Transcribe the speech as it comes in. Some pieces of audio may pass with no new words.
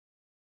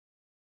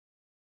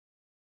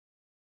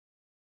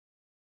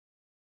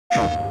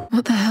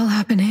What the hell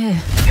happened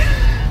here?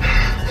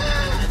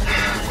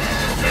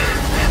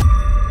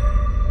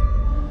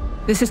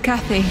 This is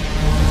Kathy.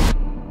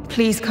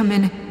 Please come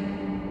in.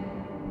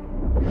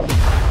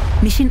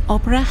 Mission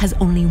Opera has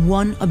only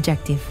one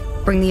objective.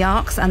 Bring the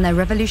Arks and their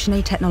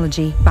revolutionary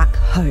technology back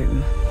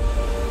home.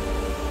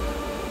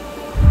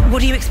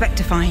 What do you expect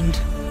to find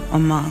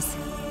on Mars?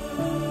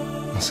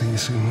 I'll see you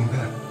soon,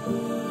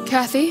 Olga.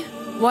 Kathy,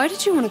 why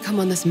did you want to come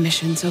on this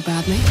mission so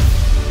badly?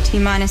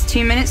 T-minus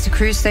 2 minutes to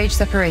cruise stage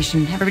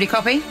separation. Everybody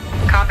copy?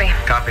 Copy.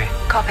 Copy.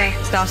 Copy.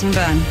 Starting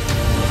burn.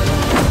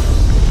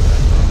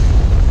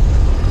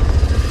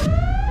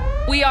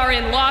 We are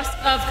in loss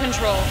of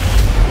control.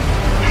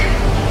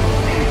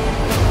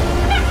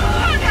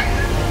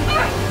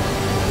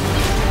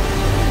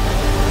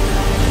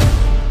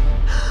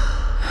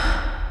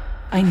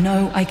 I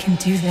know I can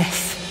do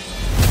this.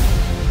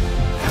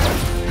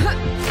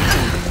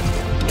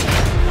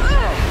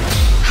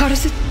 How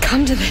does it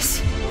come to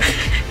this?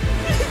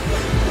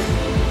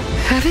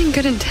 Having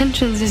good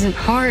intentions isn't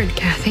hard,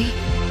 Kathy.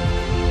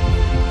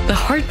 The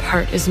hard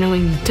part is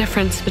knowing the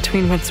difference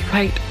between what's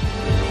right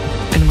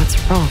and what's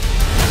wrong.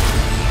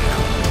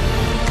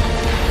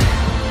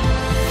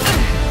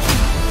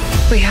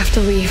 We have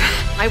to leave.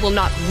 I will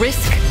not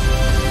risk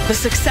the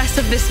success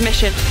of this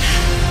mission.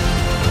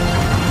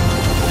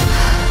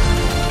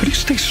 How do you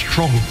stay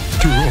strong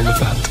through all of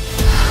that?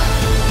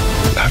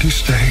 How do you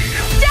stay...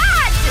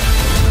 Dad!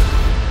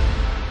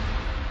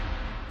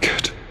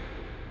 Good.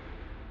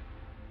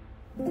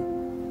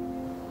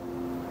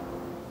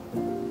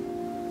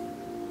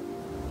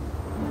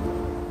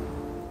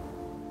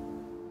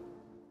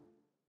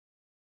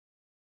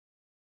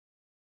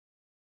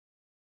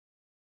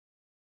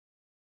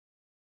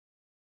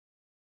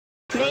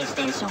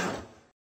 PlayStation